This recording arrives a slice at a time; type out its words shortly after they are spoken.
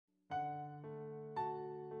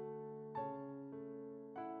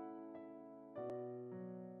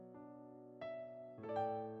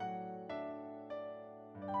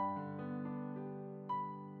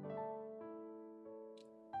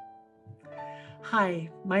Hi,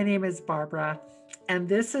 my name is Barbara, and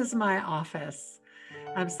this is my office.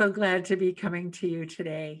 I'm so glad to be coming to you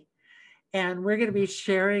today. And we're going to be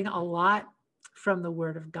sharing a lot from the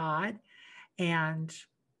Word of God and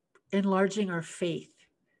enlarging our faith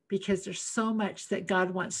because there's so much that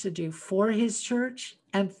God wants to do for His church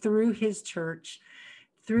and through His church,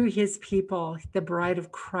 through His people, the bride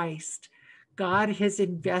of Christ. God has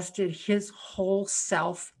invested His whole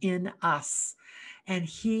self in us. And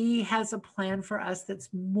He has a plan for us that's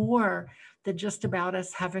more than just about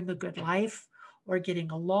us having a good life or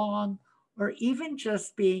getting along or even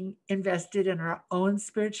just being invested in our own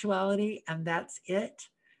spirituality. And that's it.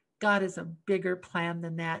 God has a bigger plan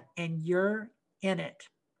than that, and you're in it.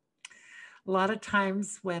 A lot of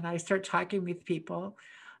times when I start talking with people,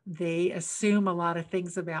 they assume a lot of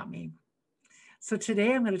things about me. So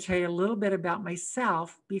today I'm going to tell you a little bit about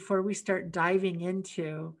myself before we start diving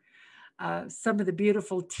into some of the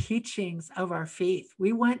beautiful teachings of our faith.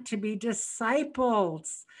 We want to be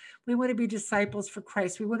disciples. We want to be disciples for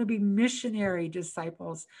Christ. We want to be missionary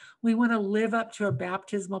disciples. We want to live up to a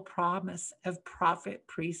baptismal promise of prophet,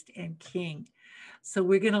 priest, and king. So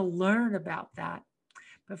we're going to learn about that.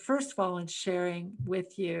 But first of all, in sharing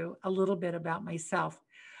with you a little bit about myself,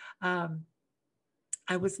 um,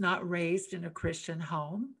 I was not raised in a Christian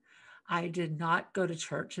home. I did not go to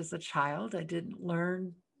church as a child. I didn't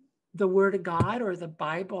learn the Word of God or the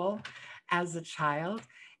Bible as a child.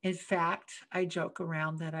 In fact, I joke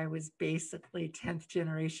around that I was basically 10th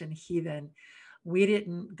generation heathen. We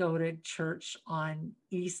didn't go to church on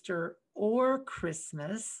Easter or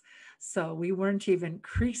Christmas, so we weren't even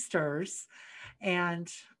Christers.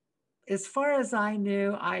 And as far as I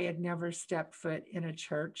knew, I had never stepped foot in a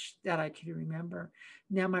church that I could remember.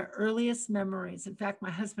 Now, my earliest memories, in fact, my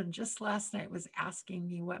husband just last night was asking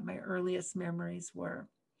me what my earliest memories were.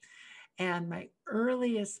 And my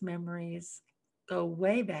earliest memories go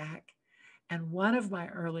way back. And one of my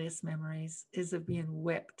earliest memories is of being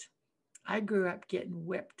whipped. I grew up getting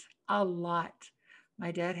whipped a lot.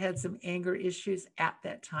 My dad had some anger issues at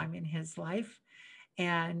that time in his life.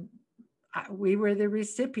 And we were the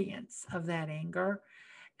recipients of that anger.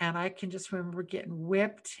 And I can just remember getting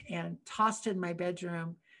whipped and tossed in my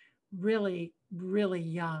bedroom really, really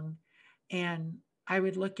young. And I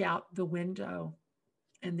would look out the window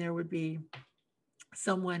and there would be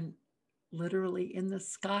someone literally in the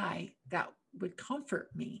sky that would comfort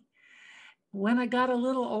me. When I got a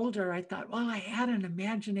little older, I thought, well, I had an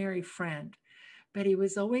imaginary friend, but he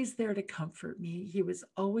was always there to comfort me. He was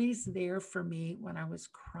always there for me when I was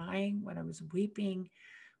crying, when I was weeping,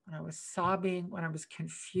 when I was sobbing, when I was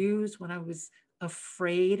confused, when I was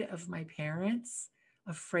afraid of my parents,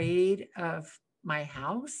 afraid of my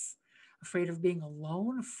house, afraid of being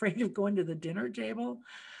alone, afraid of going to the dinner table.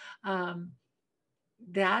 Um,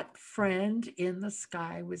 that friend in the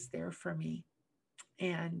sky was there for me,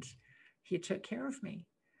 and he took care of me.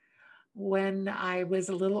 When I was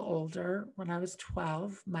a little older, when I was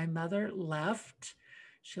 12, my mother left.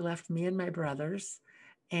 She left me and my brothers,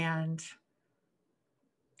 and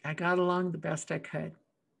I got along the best I could.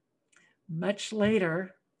 Much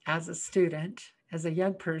later, as a student, as a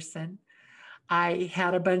young person, I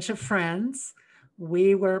had a bunch of friends.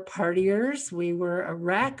 We were partiers. We were a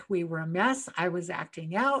wreck. We were a mess. I was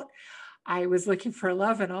acting out. I was looking for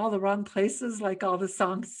love in all the wrong places, like all the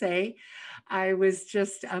songs say. I was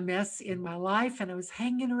just a mess in my life, and I was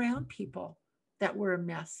hanging around people that were a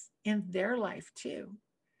mess in their life too.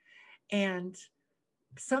 And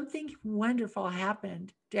something wonderful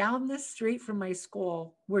happened. Down the street from my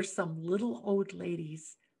school were some little old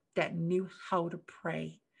ladies that knew how to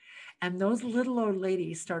pray. And those little old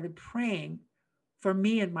ladies started praying for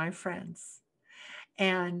me and my friends.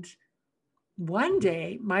 And one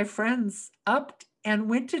day, my friends upped and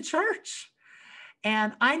went to church.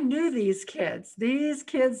 And I knew these kids. These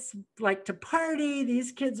kids like to party.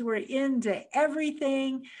 These kids were into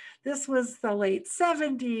everything. This was the late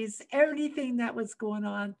 70s. Everything that was going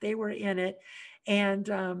on, they were in it.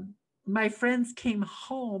 And my friends came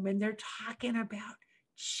home and they're talking about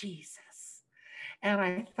Jesus. And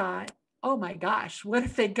I thought, oh my gosh, what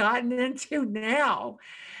have they gotten into now?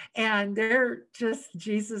 And they're just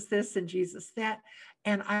Jesus this and Jesus that.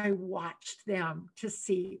 And I watched them to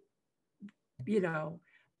see, you know,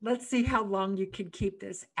 let's see how long you can keep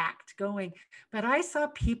this act going. But I saw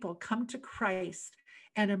people come to Christ,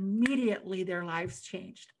 and immediately their lives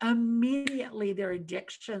changed. Immediately their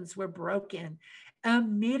addictions were broken.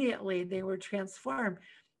 Immediately they were transformed.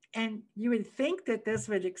 And you would think that this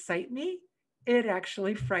would excite me. It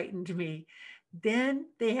actually frightened me. Then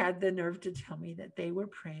they had the nerve to tell me that they were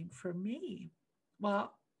praying for me.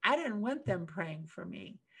 Well, I didn't want them praying for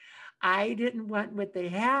me. I didn't want what they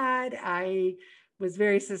had. I was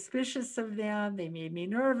very suspicious of them. They made me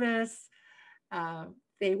nervous. Uh,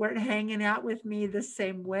 they weren't hanging out with me the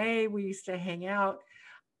same way we used to hang out.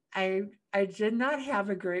 I I did not have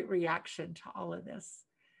a great reaction to all of this.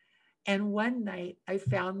 And one night I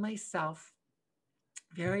found myself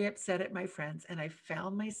very upset at my friends, and I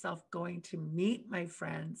found myself going to meet my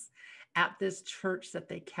friends at this church that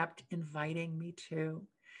they kept inviting me to.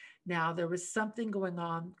 Now, there was something going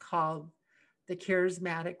on called the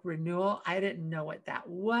charismatic renewal. I didn't know what that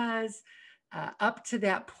was. Up to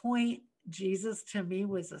that point, Jesus to me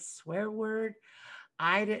was a swear word.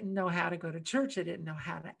 I didn't know how to go to church. I didn't know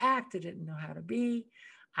how to act. I didn't know how to be.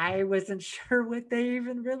 I wasn't sure what they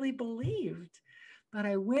even really believed. But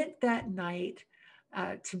I went that night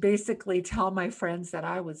to basically tell my friends that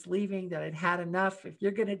I was leaving, that I'd had enough. If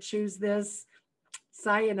you're going to choose this,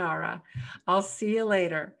 sayonara. I'll see you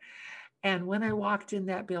later. And when I walked in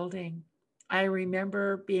that building, I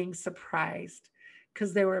remember being surprised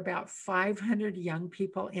because there were about 500 young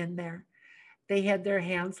people in there. They had their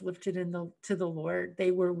hands lifted to the Lord.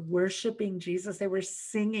 They were worshiping Jesus. They were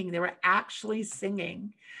singing. They were actually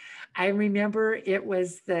singing. I remember it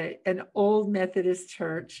was an old Methodist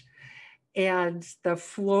church, and the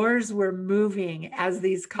floors were moving as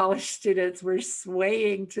these college students were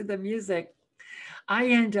swaying to the music. I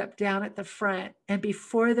end up down at the front, and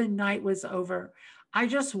before the night was over, I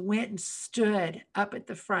just went and stood up at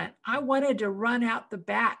the front. I wanted to run out the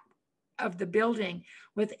back of the building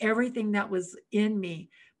with everything that was in me,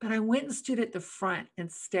 but I went and stood at the front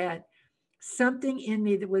instead. Something in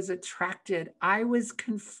me that was attracted. I was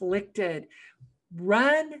conflicted.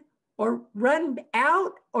 Run or run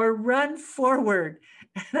out or run forward.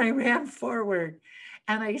 And I ran forward,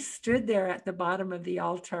 and I stood there at the bottom of the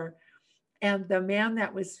altar. And the man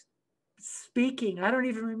that was speaking, I don't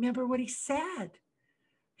even remember what he said.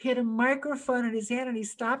 He had a microphone in his hand, and he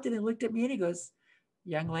stopped and he looked at me and he goes,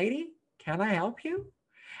 "Young lady, can I help you?"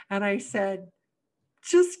 And I said,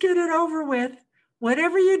 "Just get it over with.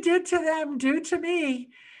 Whatever you did to them, do to me."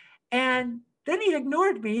 And then he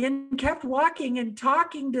ignored me and kept walking and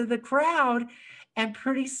talking to the crowd. And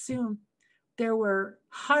pretty soon there were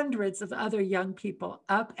hundreds of other young people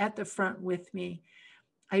up at the front with me.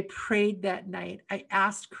 I prayed that night. I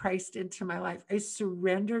asked Christ into my life. I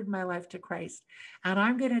surrendered my life to Christ. And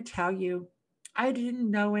I'm going to tell you, I didn't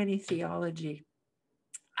know any theology.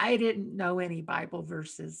 I didn't know any Bible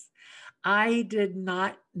verses. I did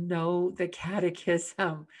not know the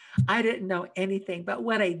catechism. I didn't know anything. But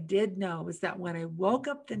what I did know was that when I woke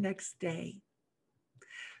up the next day,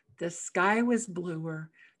 the sky was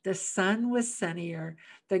bluer, the sun was sunnier,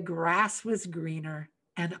 the grass was greener,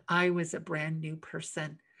 and I was a brand new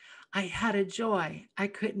person. I had a joy I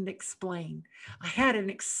couldn't explain. I had an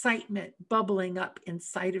excitement bubbling up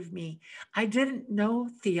inside of me. I didn't know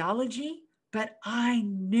theology, but I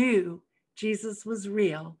knew Jesus was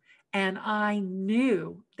real, and I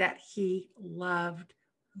knew that he loved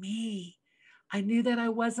me. I knew that I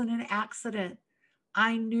wasn't an accident.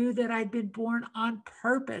 I knew that I'd been born on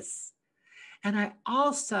purpose. And I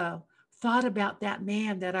also thought about that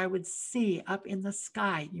man that I would see up in the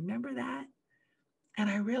sky. You remember that? And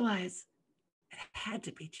I realized it had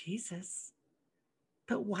to be Jesus.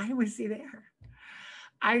 But why was he there?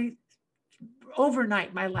 I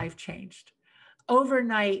overnight, my life changed.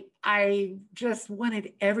 Overnight, I just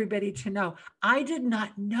wanted everybody to know. I did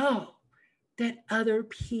not know that other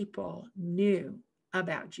people knew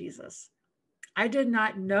about Jesus. I did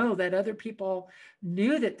not know that other people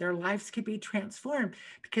knew that their lives could be transformed,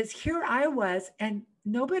 because here I was and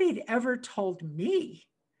nobody had ever told me.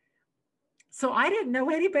 So I didn't know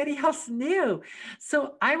anybody else knew.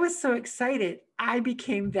 So I was so excited. I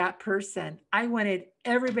became that person. I wanted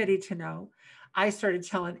everybody to know. I started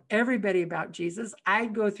telling everybody about Jesus.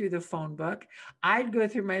 I'd go through the phone book. I'd go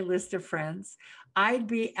through my list of friends. I'd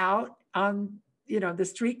be out on, the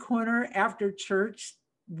street corner after church,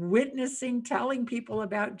 witnessing, telling people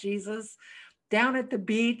about Jesus, down at the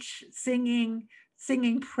beach, singing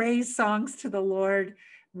praise songs to the Lord,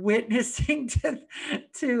 witnessing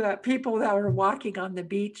to people that were walking on the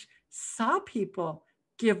beach, saw people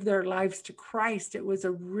give their lives to Christ. It was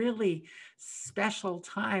a really special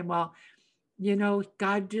time. Well,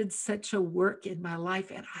 God did such a work in my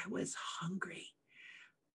life, and I was hungry.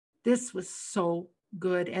 This was so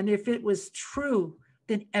good. And if it was true,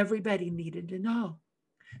 then everybody needed to know.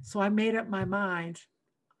 So I made up my mind.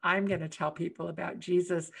 I'm going to tell people about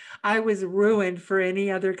Jesus. I was ruined for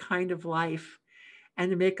any other kind of life.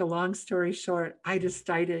 And to make a long story short, I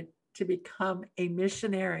decided to become a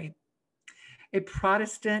missionary, a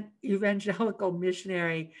Protestant evangelical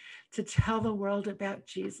missionary to tell the world about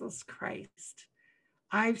Jesus Christ.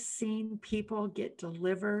 I've seen people get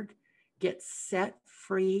delivered, get set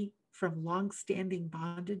free from long-standing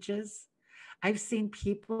bondages. I've seen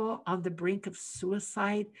people on the brink of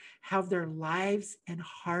suicide have their lives and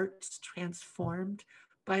hearts transformed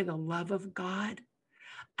by the love of God.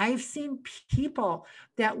 I've seen people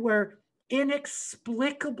that were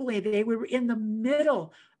inexplicably, they were in the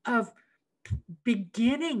middle of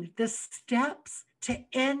beginning the steps to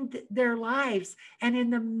end their lives. And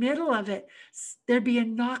in the middle of it, there'd be a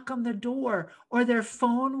knock on the door, or their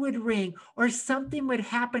phone would ring, or something would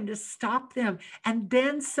happen to stop them. And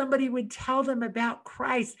then somebody would tell them about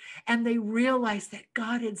Christ, and they realized that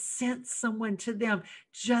God had sent someone to them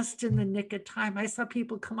just in the nick of time. I saw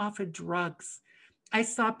people come off of drugs. I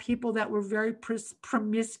saw people that were very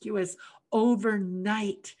promiscuous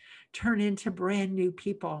overnight turn into brand new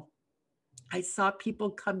people. I saw people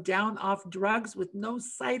come down off drugs with no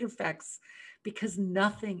side effects, because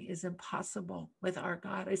nothing is impossible with our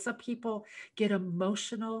God. I saw people get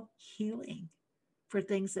emotional healing for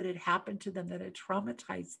things that had happened to them that had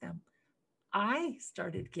traumatized them. I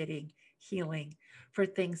started getting healing for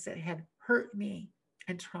things that had hurt me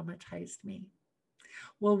and traumatized me.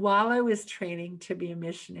 Well, while I was training to be a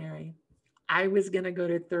missionary, I was going to go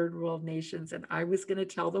to third world nations, and I was going to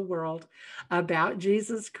tell the world about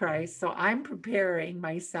Jesus Christ. So I'm preparing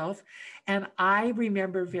myself. And I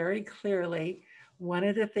remember very clearly, one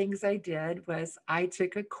of the things I did was I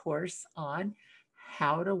took a course on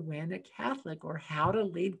how to win a Catholic, or how to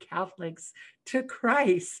lead Catholics to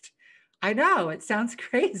Christ. I know it sounds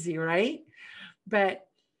crazy, right? But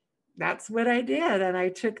that's what I did. And I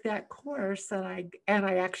took that course, and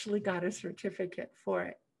I actually got a certificate for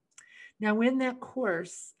it. Now, in that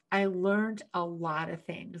course, I learned a lot of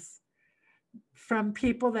things from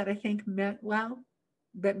people that I think meant well,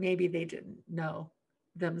 but maybe they didn't know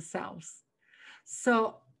themselves.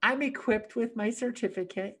 So I'm equipped with my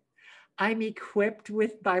certificate. I'm equipped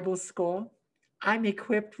with Bible school. I'm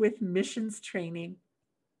equipped with missions training.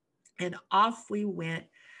 And off we went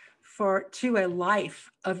to a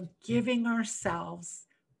life of giving ourselves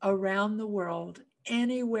around the world,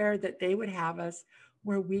 anywhere that they would have us,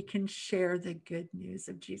 where we can share the good news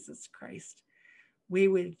of Jesus Christ. We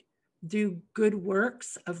would do good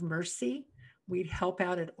works of mercy. We'd help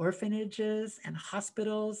out at orphanages and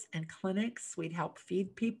hospitals and clinics. We'd help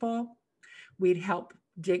feed people. We'd help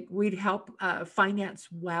finance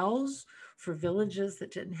wells for villages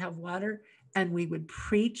that didn't have water. And we would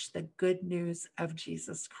preach the good news of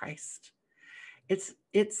Jesus Christ. It's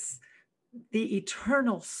the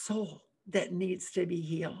eternal soul that needs to be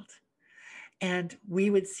healed. And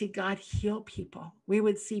we would see God heal people. We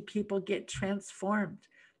would see people get transformed.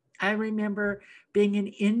 I remember being in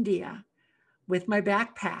India with my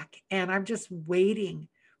backpack, and I'm just waiting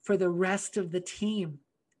for the rest of the team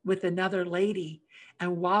with another lady.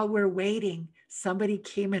 And while we're waiting, somebody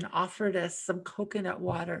came and offered us some coconut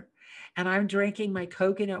water. And I'm drinking my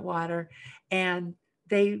coconut water, and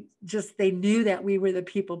they knew that we were the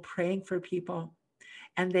people praying for people.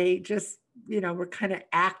 And they just, were kind of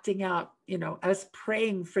acting out, us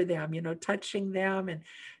praying for them, touching them and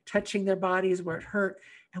touching their bodies where it hurt.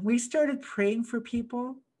 And we started praying for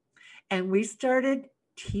people, and we started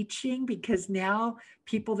teaching, because now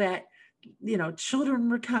people that, children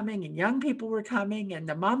were coming, and young people were coming, and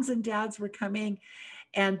the moms and dads were coming.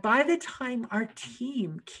 And by the time our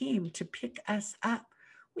team came to pick us up,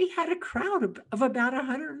 we had a crowd of about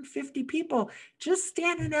 150 people just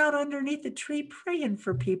standing out underneath the tree praying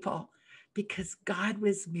for people, because God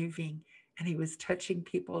was moving and he was touching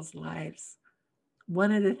people's lives.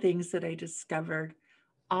 One of the things that I discovered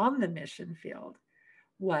on the mission field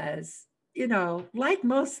was, like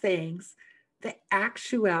most things, the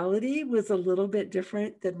actuality was a little bit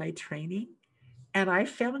different than my training. And I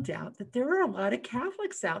found out that there were a lot of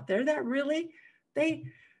Catholics out there that really, they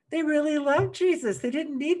really loved Jesus. They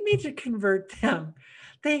didn't need me to convert them.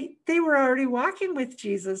 They were already walking with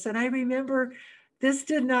Jesus. And I remember this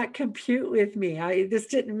did not compute with me. This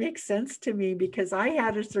didn't make sense to me, because I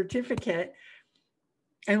had a certificate,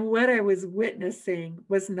 and what I was witnessing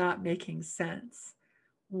was not making sense.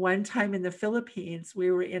 One time in the Philippines,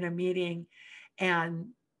 we were in a meeting, and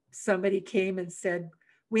somebody came and said,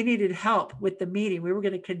 we needed help with the meeting. We were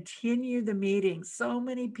going to continue the meeting. So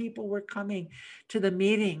many people were coming to the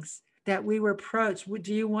meetings that we were approached.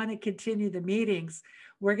 Do you want to continue the meetings?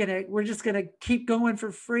 We're just going to keep going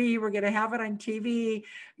for free. We're going to have it on TV.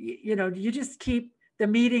 You just keep the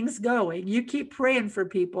meetings going. You keep praying for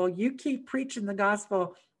people. You keep preaching the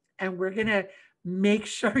gospel, and we're going to make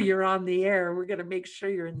sure you're on the air. We're going to make sure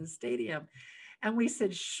you're in the stadium. And we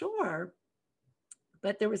said, sure.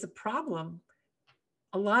 But there was a problem.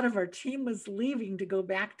 A lot of our team was leaving to go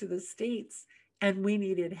back to the States, and we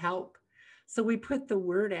needed help. So we put the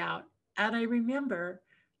word out. And I remember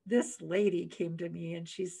this lady came to me and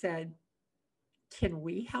she said, "Can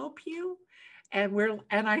we help you?" And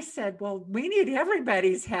I said, "Well, we need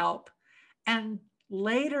everybody's help." And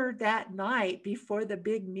later that night, before the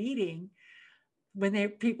big meeting, when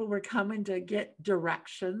people were coming to get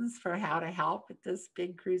directions for how to help with this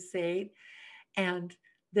big crusade, and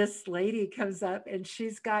this lady comes up and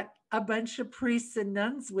she's got a bunch of priests and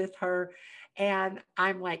nuns with her. And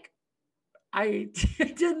I'm like, I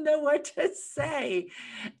didn't know what to say.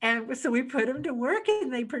 And so we put them to work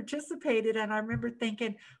and they participated. And I remember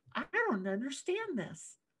thinking, I don't understand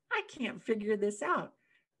this. I can't figure this out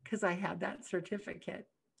because I had that certificate.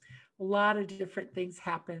 A lot of different things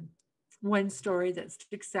happen. One story that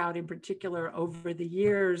sticks out in particular, over the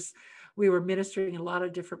years, we were ministering in a lot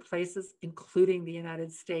of different places, including the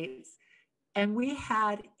United States. And we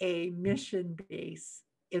had a mission base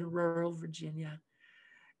in rural Virginia.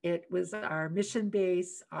 It was our mission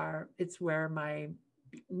base. It's where my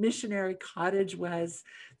missionary cottage was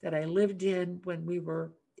that I lived in when we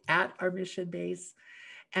were at our mission base.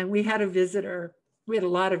 And we had a visitor. We had a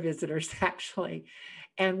lot of visitors, actually.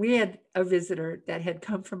 And we had a visitor that had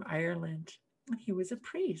come from Ireland, and he was a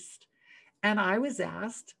priest. And I was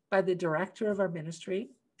asked by the director of our ministry,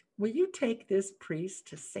 "Will you take this priest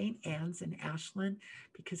to St. Anne's in Ashland?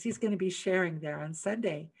 Because he's going to be sharing there on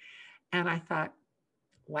Sunday." And I thought,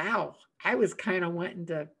 wow, I was kind of wanting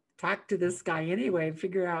to talk to this guy anyway and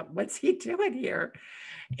figure out what's he doing here.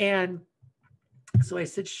 And so I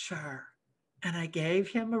said, sure. And I gave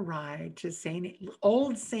him a ride to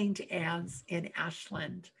old St. Anne's in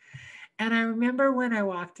Ashland. And I remember when I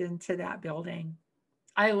walked into that building,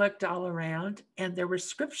 I looked all around and there were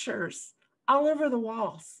scriptures all over the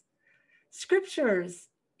walls. Scriptures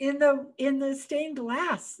in the stained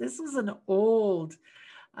glass. This was an old,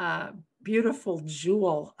 beautiful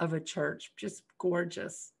jewel of a church, just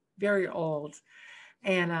gorgeous, very old.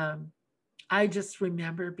 And I just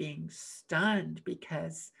remember being stunned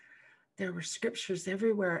because there were scriptures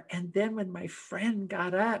everywhere. And then when my friend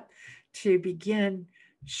got up to begin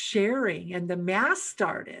sharing and the mass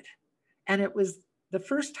started, and it was the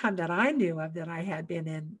first time that I knew of that I had been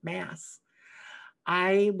in mass,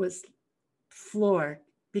 I was floored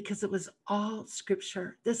because it was all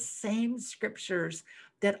scripture, the same scriptures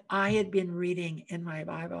that I had been reading in my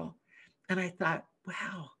Bible. And I thought,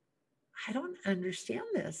 wow, I don't understand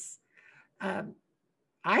this.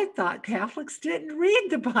 I thought Catholics didn't read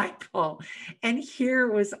the Bible. And here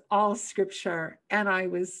was all scripture. And I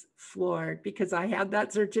was floored because I had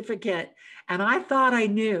that certificate and I thought I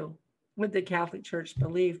knew what the Catholic Church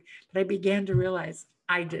believed, but I began to realize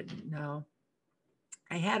I didn't know.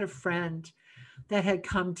 I had a friend that had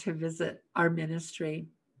come to visit our ministry,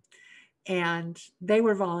 and they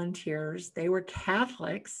were volunteers. They were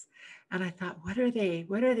Catholics. And I thought, what are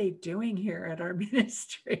they doing here at our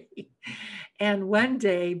ministry? And one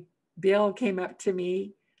day, Bill came up to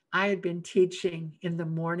me. I had been teaching in the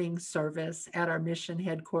morning service at our mission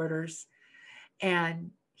headquarters,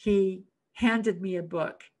 and he handed me a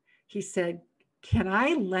book. He said, "Can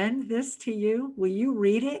I lend this to you? Will you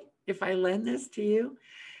read it if I lend this to you?"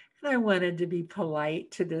 And I wanted to be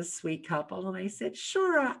polite to this sweet couple. And I said,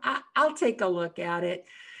 sure, I'll take a look at it.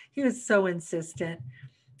 He was so insistent.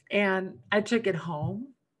 And I took it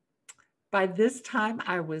home. By this time,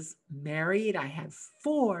 I was married. I had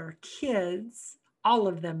 4 kids, all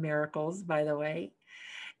of them miracles, by the way.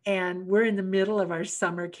 And we're in the middle of our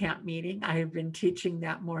summer camp meeting. I have been teaching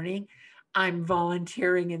that morning. I'm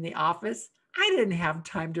volunteering in the office. I didn't have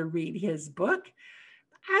time to read his book.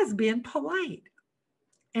 I was being polite.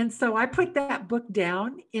 And so I put that book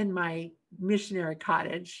down in my missionary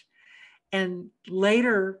cottage. And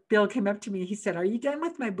later, Bill came up to me. He said, "Are you done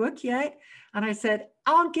with my book yet?" And I said,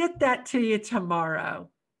 "I'll get that to you tomorrow."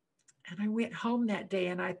 And I went home that day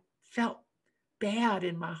and I felt bad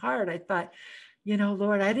in my heart. I thought,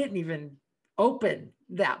 Lord, I didn't even open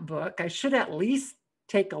that book. I should at least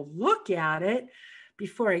take a look at it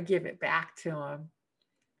before I give it back to him.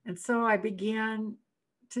 And so I began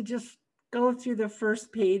to just go through the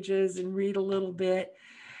first pages and read a little bit.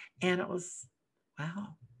 And it was,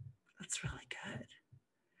 wow, that's really good.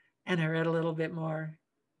 And I read a little bit more.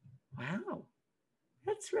 Wow,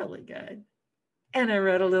 that's really good. And I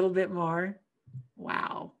read a little bit more.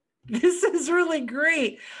 Wow, this is really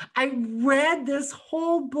great. I read this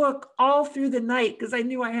whole book all through the night because I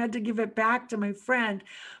knew I had to give it back to my friend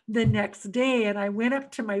the next day. And I went up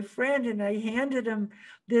to my friend and I handed him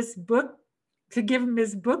this book to give him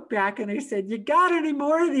his book back. And I said, "You got any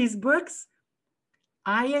more of these books?"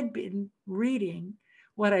 I had been reading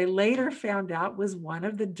what I later found out was one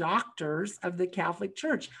of the doctors of the Catholic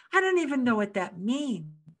Church. I didn't even know what that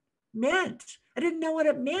meant. I didn't know what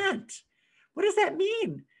it meant. What does that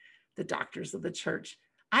mean? The doctors of the church.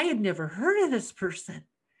 I had never heard of this person.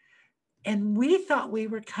 And we thought we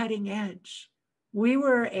were cutting edge. We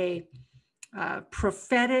were a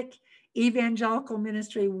prophetic evangelical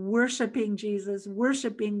ministry, worshiping Jesus,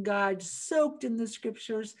 worshiping God, soaked in the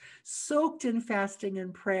scriptures, soaked in fasting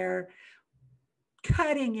and prayer,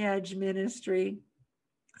 cutting edge ministry,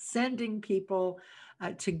 sending people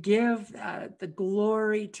to give the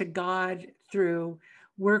glory to God through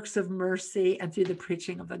works of mercy and through the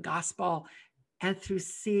preaching of the gospel and through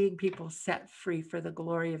seeing people set free for the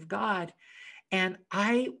glory of God. And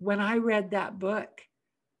when I read that book,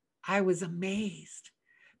 I was amazed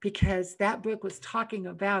because that book was talking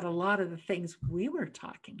about a lot of the things we were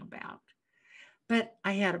talking about. But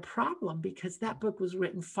I had a problem because that book was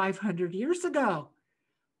written 500 years ago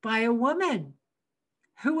by a woman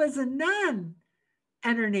who was a nun,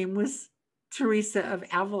 and her name was Teresa of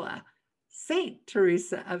Avila, Saint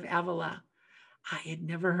Teresa of Avila. I had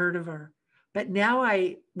never heard of her, but now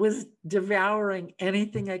I was devouring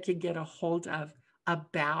anything I could get a hold of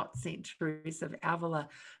about Saint Teresa of Avila.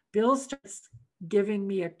 Bill starts giving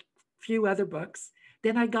me a few other books.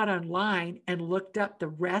 Then I got online and looked up the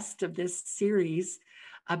rest of this series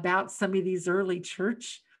about some of these early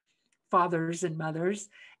church fathers and mothers,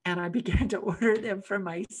 and I began to order them for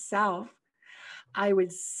myself. I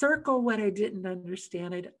would circle what I didn't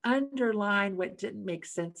understand. I'd underline what didn't make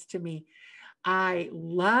sense to me. I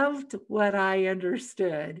loved what I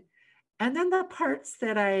understood. And then the parts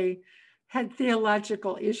that I had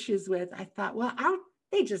theological issues with, I thought, well,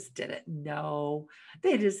 they just didn't know.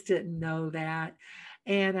 They just didn't know that.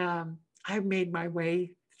 And I made my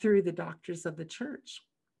way through the doctors of the church.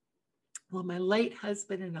 Well, my late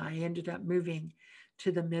husband and I ended up moving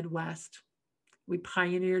to the Midwest. We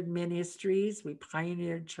pioneered ministries, we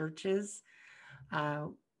pioneered churches. I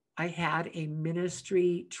had a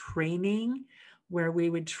ministry training where we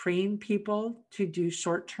would train people to do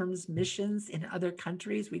short-term missions in other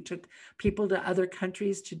countries. We took people to other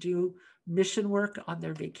countries to do mission work on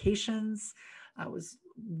their vacations. It was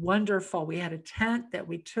wonderful. We had a tent that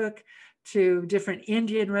we took to different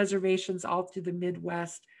Indian reservations all through the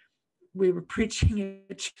Midwest. We were preaching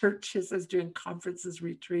at churches, I was doing conferences,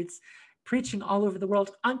 retreats, preaching all over the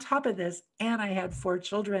world on top of this. And I had 4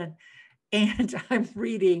 children. And I'm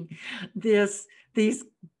reading these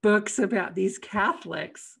books about these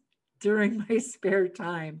Catholics during my spare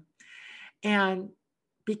time. And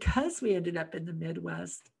because we ended up in the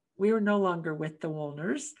Midwest, we were no longer with the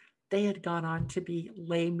Woolners. They had gone on to be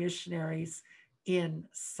lay missionaries in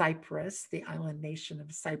Cyprus, the island nation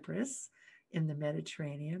of Cyprus in the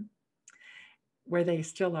Mediterranean, where they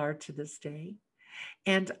still are to this day.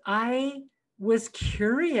 And I was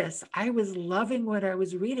curious. I was loving what I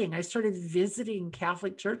was reading. I started visiting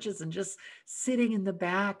Catholic churches and just sitting in the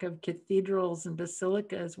back of cathedrals and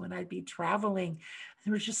basilicas when I'd be traveling.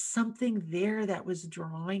 There was just something there that was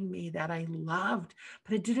drawing me that I loved,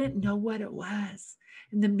 but I didn't know what it was.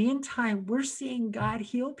 In the meantime, we're seeing God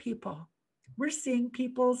heal people. We're seeing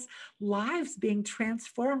people's lives being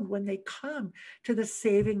transformed when they come to the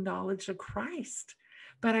saving knowledge of Christ.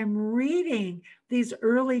 But I'm reading these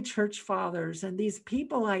early church fathers and these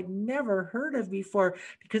people I'd never heard of before,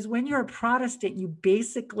 because when you're a Protestant, you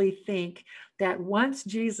basically think that once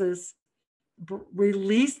Jesus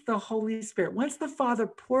released the Holy Spirit, once the Father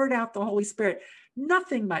poured out the Holy Spirit,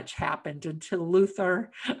 nothing much happened until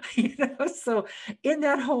Luther, So in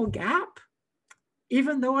that whole gap,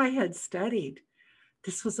 even though I had studied,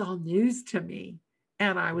 this was all news to me,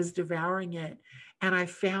 and I was devouring it. And I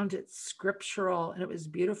found it scriptural, and it was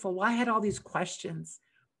beautiful. Well, I had all these questions.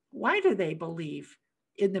 Why do they believe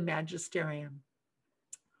in the magisterium?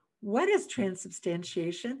 What is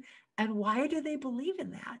transubstantiation? And why do they believe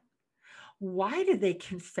in that? Why do they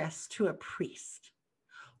confess to a priest?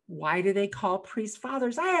 Why do they call priests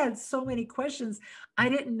fathers? I had so many questions. I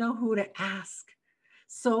didn't know who to ask.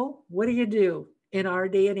 So what do you do in our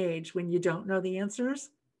day and age when you don't know the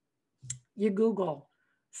answers? You Google.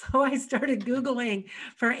 So I started Googling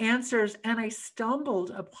for answers, and I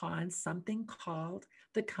stumbled upon something called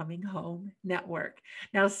the Coming Home Network.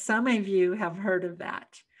 Now, some of you have heard of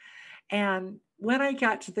that. And when I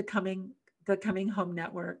got to the Coming Home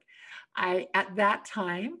Network, at that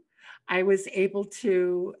time, I was able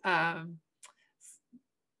to, have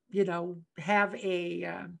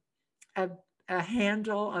a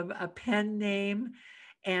handle of a pen name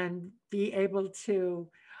and be able to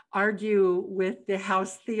argue with the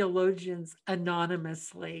house theologians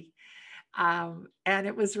anonymously. And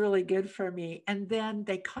it was really good for me. And then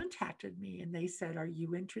they contacted me and they said, "Are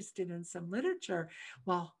you interested in some literature?"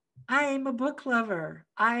 Well, I'm a book lover.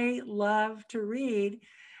 I love to read.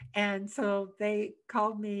 And so they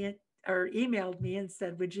called me or emailed me and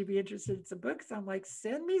said, "Would you be interested in some books?" I'm like,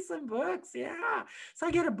 "Send me some books." Yeah. So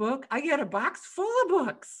I get a book, I get a box full of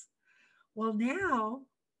books. Well, now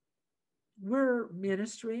we're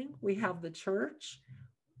ministering, we have the church,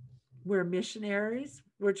 we're missionaries.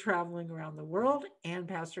 We're traveling around the world and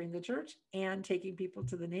pastoring the church and taking people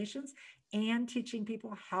to the nations and teaching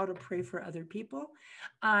people how to pray for other people.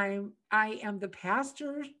 I am the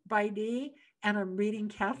pastor by day and I'm reading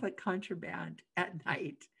Catholic contraband at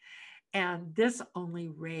night. And this only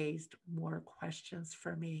raised more questions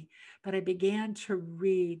for me. But I began to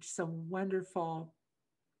read some wonderful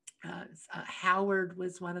Howard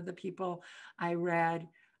was one of the people I read.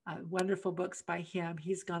 Wonderful books by him.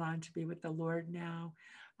 He's gone on to be with the Lord now.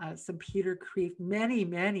 Some Peter Kreeft, many,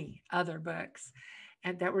 many other books,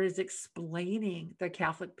 and that was explaining the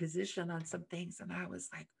Catholic position on some things. And I was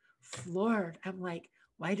like floored. I'm like,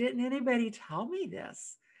 why didn't anybody tell me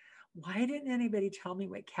this? Why didn't anybody tell me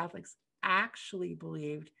what Catholics actually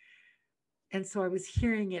believed? And so I was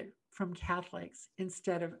hearing it from Catholics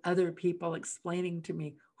instead of other people explaining to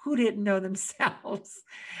me who didn't know themselves.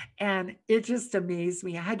 And it just amazed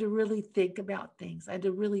me. I had to really think about things, I had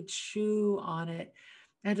to really chew on it.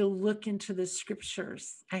 I had to look into the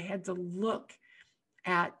scriptures. I had to look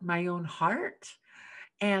at my own heart.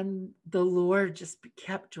 And the Lord just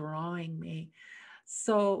kept drawing me.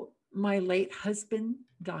 So my late husband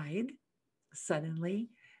died suddenly,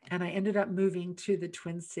 and I ended up moving to the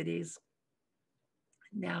Twin Cities.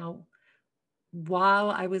 Now,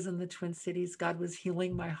 while I was in the Twin Cities, God was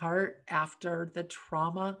healing my heart after the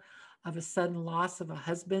trauma of a sudden loss of a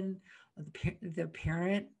husband, the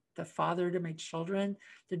parent, the father to my children.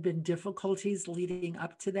 There'd been difficulties leading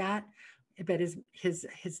up to that, but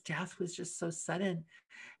his death was just so sudden,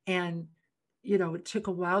 and it took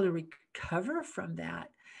a while to recover from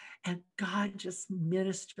that. And God just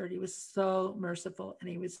ministered. He was so merciful and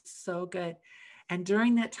he was so good. And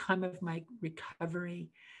during that time of my recovery,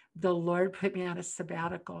 the Lord put me on a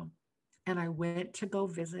sabbatical and I went to go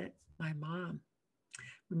visit my mom.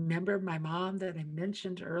 Remember my mom that I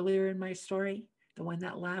mentioned earlier in my story, the one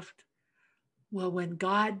that left? Well,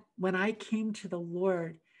 when I came to the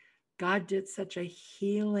Lord, God did such a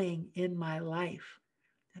healing in my life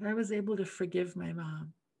that I was able to forgive my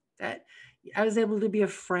mom, that I was able to be a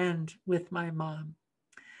friend with my mom.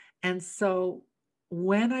 And so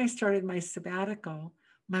when I started my sabbatical,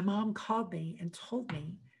 my mom called me and told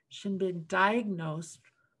me she'd been diagnosed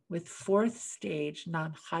with fourth stage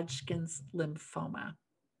non-Hodgkin's lymphoma.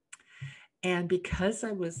 And because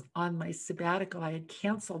I was on my sabbatical, I had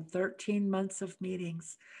canceled 13 months of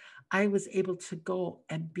meetings. I was able to go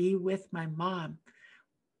and be with my mom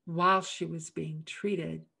while she was being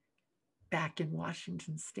treated back in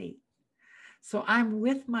Washington State. So I'm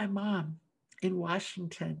with my mom in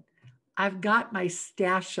Washington. I've got my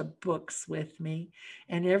stash of books with me,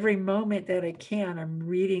 and every moment that I can, I'm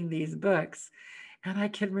reading these books. And I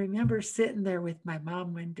can remember sitting there with my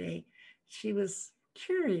mom one day. She was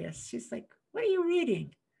curious. She's like, "What are you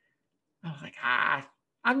reading?" I was like,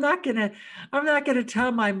 I'm not gonna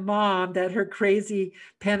tell my mom that her crazy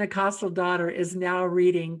Pentecostal daughter is now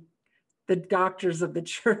reading the doctors of the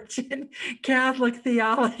church in Catholic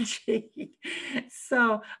theology.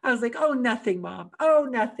 So I was like, "Oh, nothing, mom. Oh,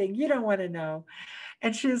 nothing. You don't want to know."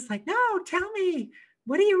 And she was like, "No, tell me,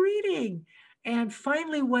 what are you reading?" And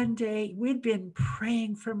finally, one day, we'd been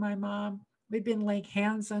praying for my mom. We'd been laying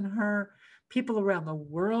hands on her. People around the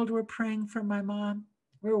world were praying for my mom.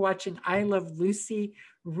 We were watching I Love Lucy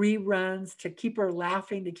reruns to keep her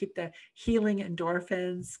laughing, to keep the healing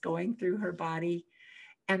endorphins going through her body.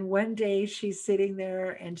 And one day she's sitting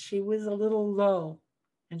there and she was a little low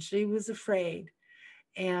and she was afraid.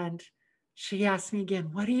 And she asked me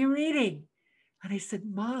again, "What are you reading?" And I said,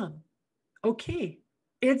 "Mom, okay,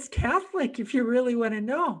 it's Catholic if you really want to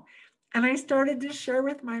know." And I started to share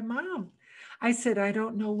with my mom. I said, "I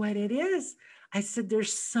don't know what it is." I said,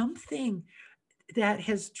 "There's something that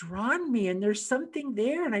has drawn me and there's something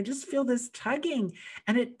there. And I just feel this tugging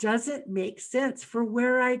and it doesn't make sense for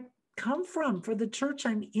where I come from, for the church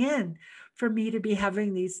I'm in, for me to be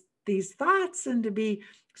having these thoughts and to be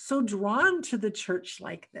so drawn to the church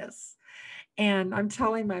like this." And I'm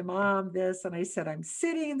telling my mom this, and I said, "I'm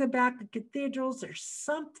sitting in the back of cathedrals. There's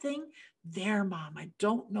something there, Mom. I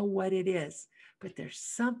don't know what it is, but there's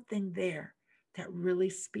something there that really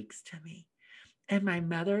speaks to me." And my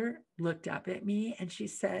mother looked up at me and she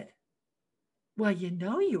said, "Well,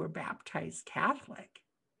 you were baptized Catholic."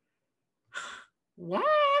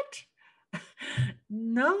 What?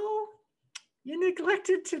 No, you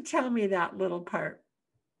neglected to tell me that little part.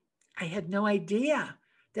 I had no idea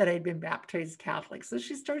that I'd been baptized Catholic. So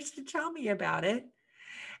she starts to tell me about it.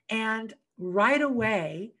 And right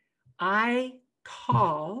away, I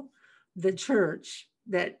call the church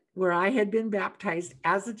that where I had been baptized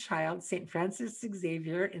as a child, St. Francis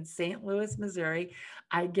Xavier in St. Louis, Missouri.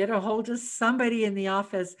 I get a hold of somebody in the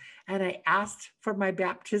office and I asked for my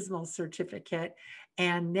baptismal certificate.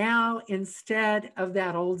 And now, instead of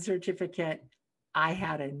that old certificate, I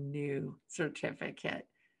had a new certificate.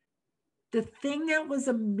 The thing that was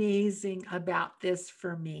amazing about this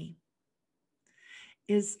for me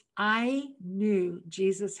is I knew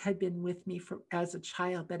Jesus had been with me as a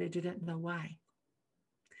child, but I didn't know why.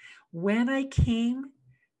 When I came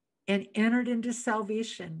and entered into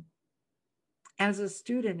salvation as a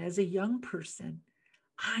student, as a young person,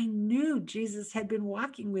 I knew Jesus had been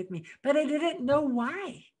walking with me, but I didn't know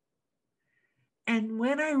why. And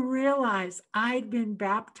when I realized I'd been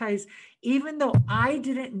baptized, even though I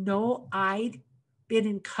didn't know I'd been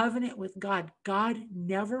in covenant with God, God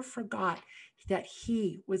never forgot that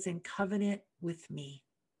He was in covenant with me.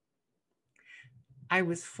 I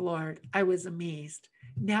was floored. I was amazed.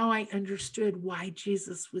 Now I understood why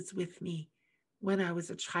Jesus was with me when I was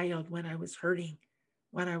a child, when I was hurting,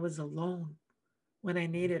 when I was alone, when I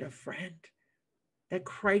needed a friend. That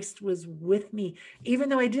Christ was with me. Even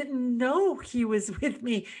though I didn't know He was with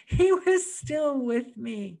me, He was still with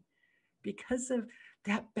me because of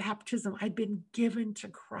that baptism. I'd been given to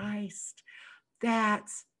Christ.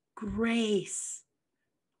 That's grace.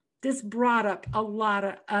 This brought up a lot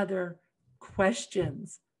of other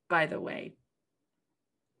questions, by the way.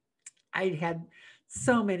 I had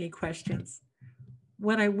so many questions.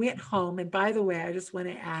 When I went home, and by the way, I just want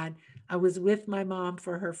to add, I was with my mom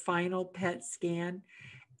for her final PET scan,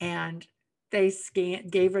 and they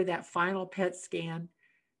gave her that final PET scan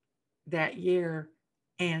that year,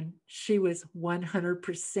 and she was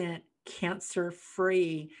 100% cancer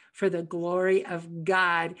free for the glory of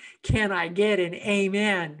God. Can I get an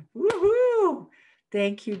amen? Woohoo!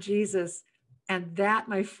 Thank you, Jesus. And that,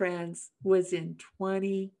 my friends, was in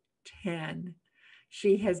 2010.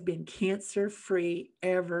 She has been cancer free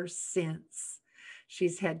ever since.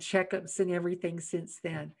 She's had checkups and everything since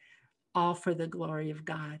then, all for the glory of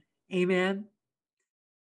God. Amen.